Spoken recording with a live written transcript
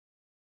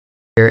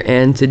Here,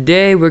 and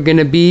today we're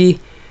gonna be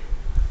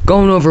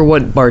going over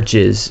what barch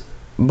is.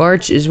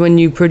 Barch is when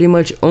you pretty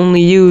much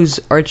only use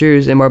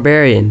archers and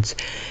barbarians,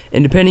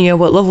 and depending on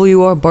what level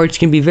you are, barch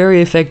can be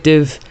very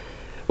effective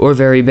or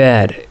very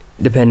bad,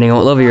 depending on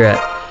what level you're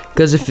at.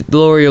 Because if the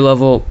lower your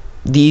level,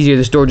 the easier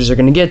the storages are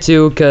gonna get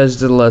to, because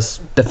the less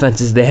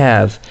defenses they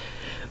have.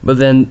 But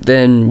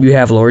then you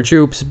have lower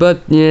troops, but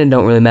yeah, it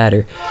don't really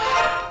matter.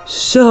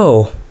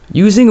 So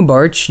using a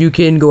barch, you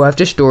can go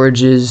after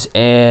storages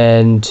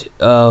and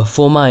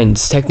full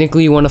mines.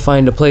 Technically, you want to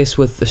find a place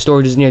with the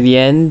storages near the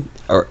end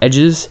or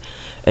edges,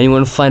 and you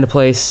want to find a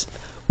place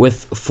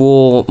with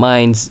full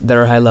mines that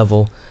are high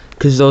level,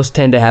 because those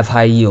tend to have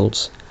high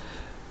yields.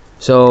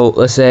 So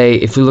let's say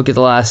if we look at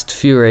the last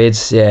few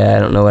raids, I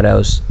don't know what I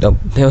was. No,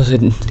 those are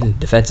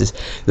defenses.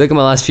 Look at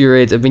my last few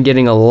raids. I've been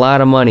getting a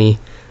lot of money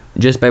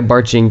just by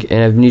barching,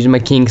 and I've been using my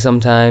king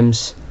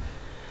sometimes.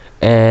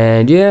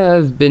 And yeah,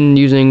 I've been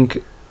using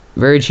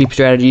very cheap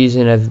strategies,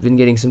 and I've been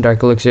getting some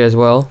dark elixir as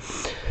well.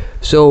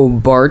 So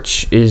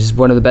barch is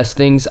one of the best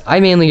things. I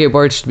mainly get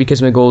barched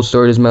because my gold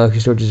storages, my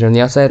elixir storages are on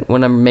the outside,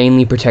 when I'm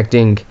mainly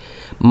protecting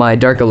my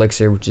dark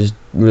elixir, which is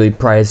really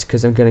prized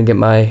because I'm gonna get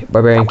my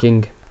barbarian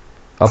king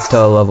up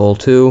to level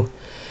 2.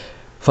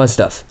 Fun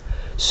stuff.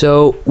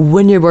 So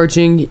when you're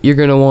barching, you're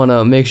gonna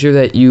wanna make sure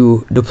that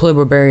you deploy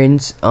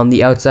barbarians on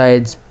the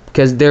outsides,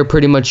 because they're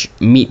pretty much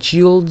meat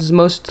shields,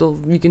 most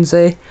of you can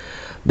say.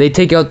 They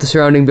take out the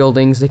surrounding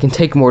buildings, they can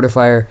take mortar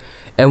fire,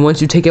 and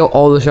once you take out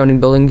all the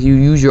surrounding buildings, you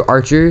use your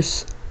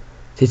archers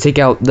to take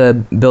out the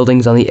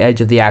buildings on the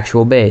edge of the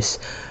actual base.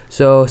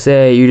 So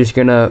say you're just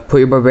gonna put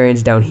your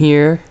barbarians down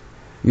here,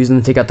 use them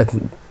to take out the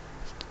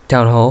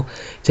town hall,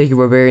 take your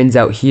barbarians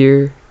out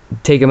here,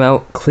 take them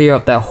out, clear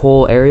out that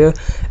whole area,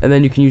 and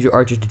then you can use your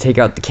archers to take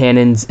out the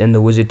cannons and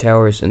the wizard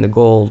towers and the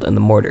gold and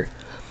the mortar.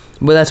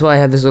 But that's why I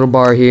have this little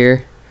bar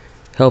here.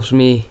 Helps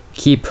me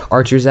keep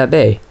archers at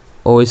bay.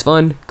 Always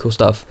fun, cool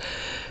stuff.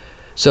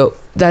 So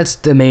that's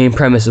the main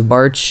premise of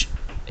barch,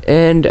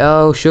 and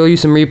I'll show you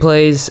some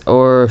replays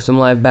or some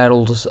live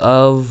battles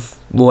of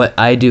what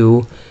I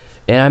do.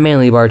 And I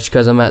mainly barch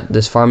because I'm at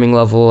this farming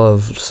level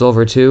of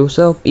silver 2,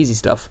 so easy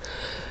stuff.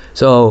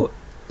 So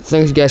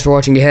thanks guys for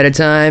watching ahead of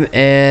time,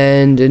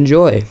 and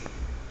enjoy.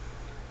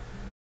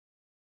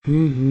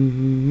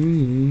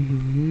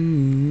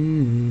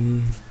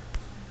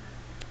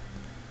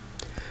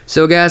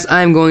 So guys,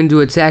 I'm going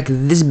to attack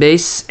this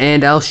base,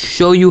 and I'll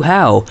show you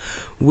how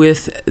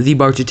with the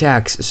barch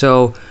attacks.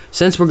 So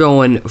since we're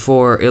going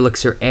for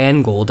elixir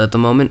and gold at the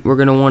moment, we're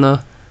gonna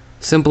wanna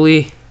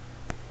we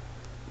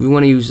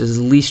wanna use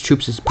as least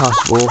troops as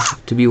possible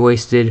to be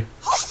wasted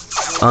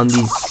on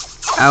these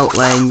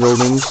outlying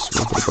buildings.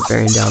 We'll put a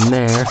barbarian down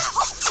there.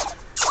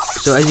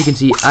 So as you can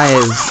see, I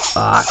have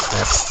crap.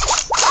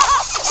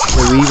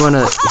 So we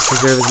wanna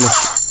preserve as much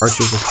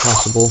archers as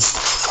possible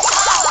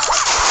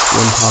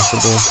when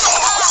possible.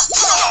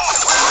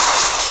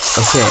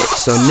 Okay,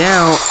 so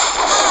now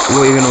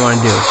what you're gonna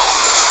want to do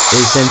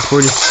is, since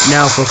we're just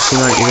now focusing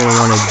on it, you're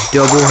gonna want to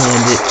double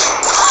hand it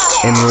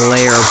and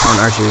layer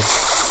upon archers,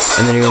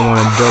 and then you're gonna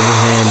want to double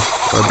hand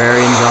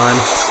barbarians on,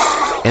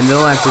 and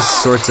they'll act as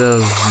sorts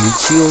of meat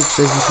shields,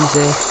 as you can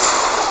say,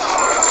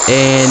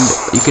 and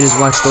you can just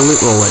watch the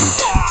loot roll in.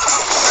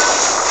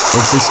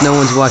 And since no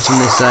one's watching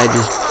this side,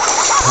 just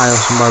pile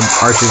some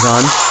archers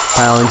on.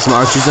 Piling some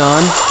archers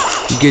on.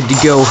 Good to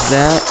go with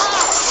that.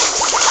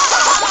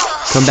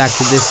 Come back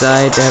to this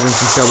side. They're having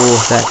some trouble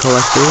with that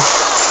collector.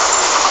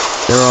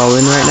 They're all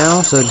in right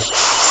now, so just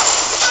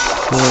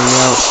pulling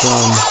out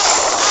some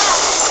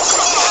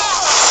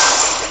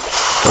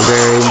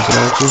barbarians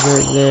and archers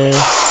right there.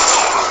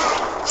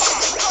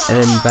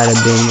 And then bada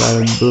bing,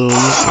 bada boom,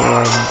 we're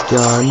all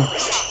done.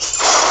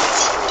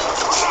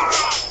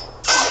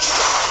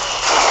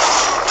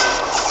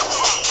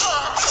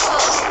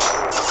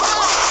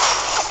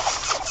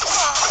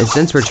 And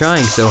since we're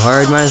trying so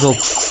hard, might as well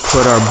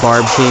put our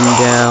Barb King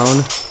down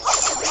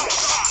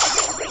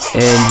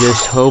and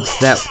just hope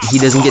that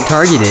he doesn't get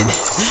targeted,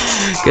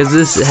 because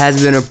this has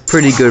been a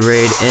pretty good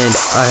raid, and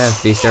I have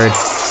 3-star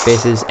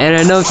bases, and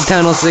I know it's a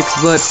Town Hall 6,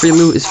 but free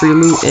loot is free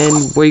loot, and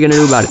what are you gonna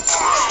do about it?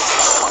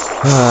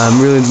 I'm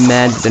really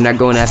mad that they're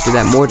not going after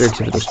that mortar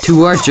except for those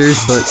 2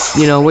 archers, but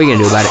you know, what are you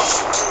gonna do about it?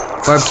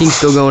 Barb King's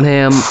still going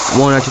ham. 1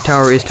 archer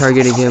tower is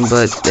targeting him,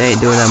 but they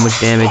ain't doing that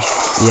much damage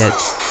yet.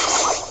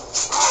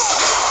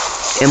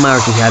 And my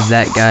archers have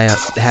that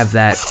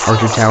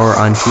archer tower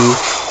on key.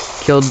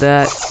 Killed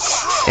that,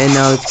 and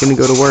now it's gonna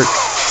go to work.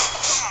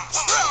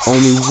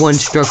 Only 1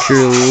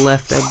 structure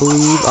left, I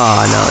believe.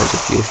 No, there's a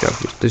few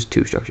structures. There's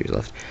 2 structures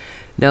left.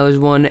 Now there's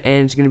 1,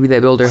 and it's gonna be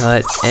that builder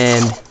hut,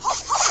 and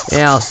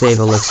yeah, I'll save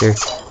elixir.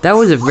 That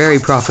was a very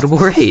profitable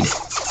raid.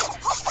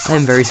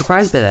 I'm very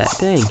surprised by that.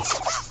 Dang.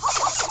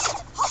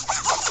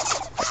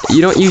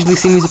 You don't usually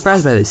see me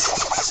surprised by this.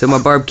 So my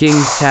Barb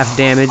King's half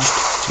damaged.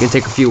 It's gonna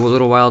take a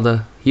little while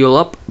to heal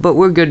up, but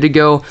we're good to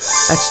go.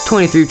 That's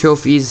 23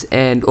 trophies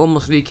and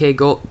almost 300k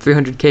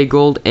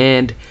gold,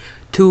 and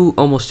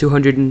almost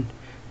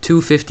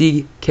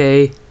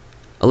 250k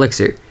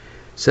elixir.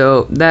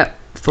 So that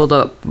filled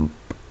up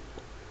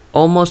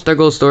almost our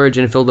gold storage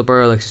and filled up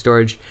our elixir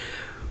storage,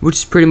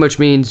 which pretty much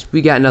means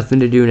we got nothing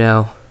to do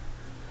now.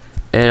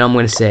 And I'm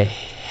gonna say,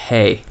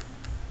 hey.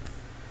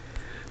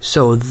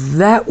 So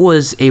that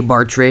was a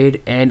barch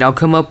raid, and I'll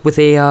come up with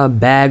a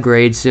bag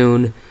raid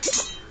soon.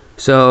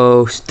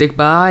 So stick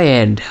by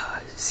and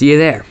see you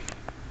there.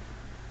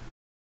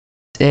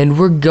 And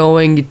we're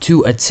going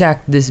to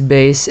attack this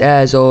base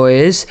as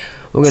always.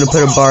 We're gonna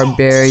put our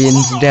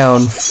barbarians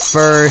down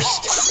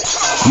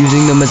first,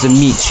 using them as a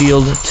meat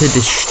shield to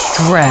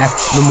distract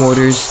the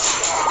mortars,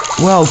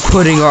 while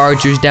putting our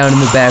archers down in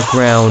the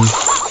background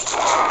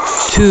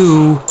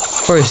to,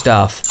 first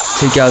off,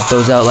 take out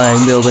those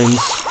outlying buildings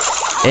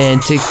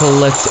and to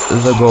collect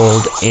the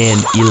gold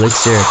and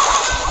elixir,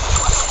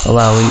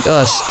 allowing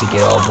us to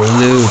get all the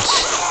loot,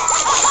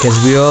 because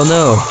we all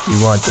know we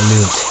want the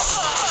loot.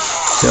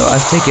 So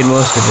I've taken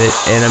most of it,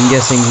 and I'm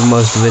guessing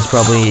most of it's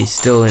probably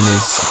still in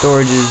his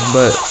storages,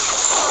 but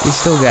we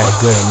still got a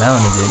good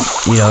amount of it,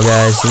 you know,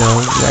 guys. You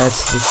know,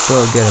 that's still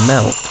a good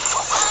amount.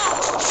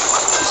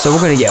 So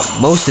we're gonna get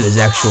most of his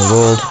actual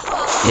gold.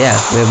 Yeah,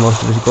 we have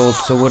most of his gold,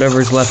 so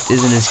whatever's left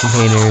is in his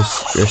containers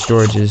or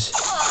storages,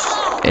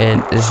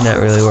 and it's not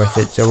really worth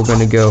it. So we're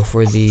gonna go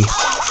for the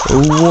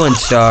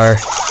 1-star,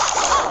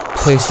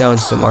 place down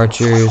some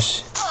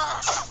archers,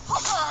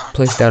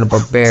 place down a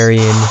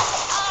barbarian,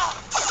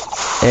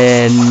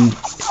 and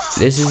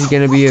this is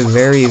gonna be a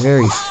very,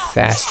 very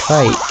fast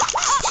fight.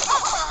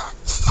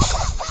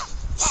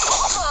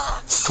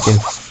 We can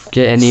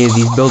get any of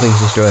these buildings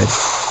destroyed.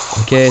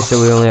 Okay,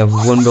 so we only have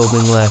one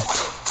building left.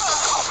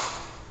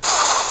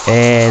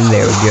 And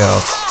there we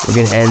go. We're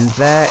gonna end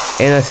that,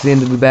 and that's the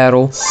end of the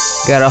battle.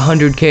 Got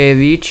 100k of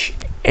each,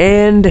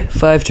 and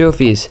 5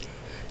 trophies.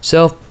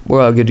 So,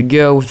 we're all good to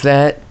go with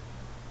that.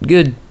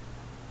 Good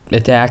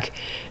attack.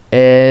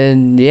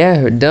 And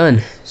yeah, we're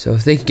done. So,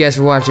 thank you guys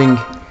for watching.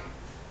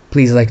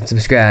 Please like and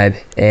subscribe,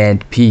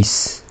 and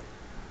peace.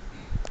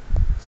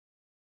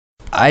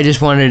 I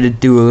just wanted to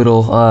do a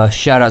little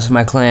shout out to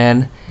my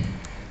clan,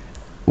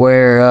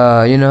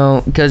 where you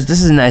know, because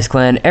this is a nice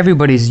clan.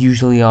 Everybody's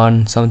usually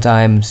on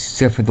sometimes,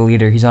 except for the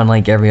leader. He's on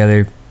like every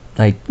other,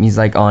 like he's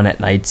like on at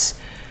nights.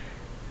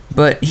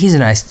 But he's a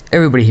nice.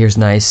 Everybody here's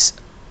nice.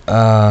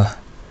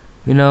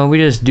 You know, we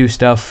just do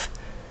stuff.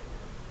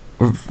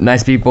 We're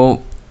nice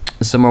people.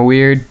 Some are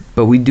weird,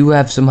 but we do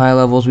have some high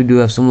levels. We do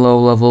have some low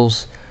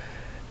levels,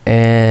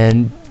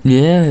 and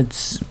yeah,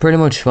 it's pretty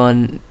much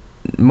fun.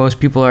 Most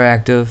people are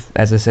active,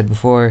 as I said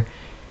before,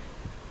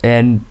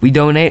 and we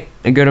donate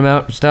a good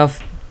amount of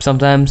stuff.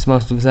 Sometimes,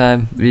 most of the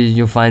time,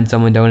 you'll find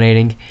someone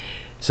donating.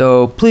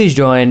 So please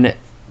join,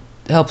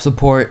 help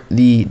support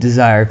the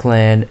Desire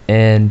clan,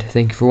 and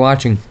thank you for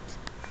watching.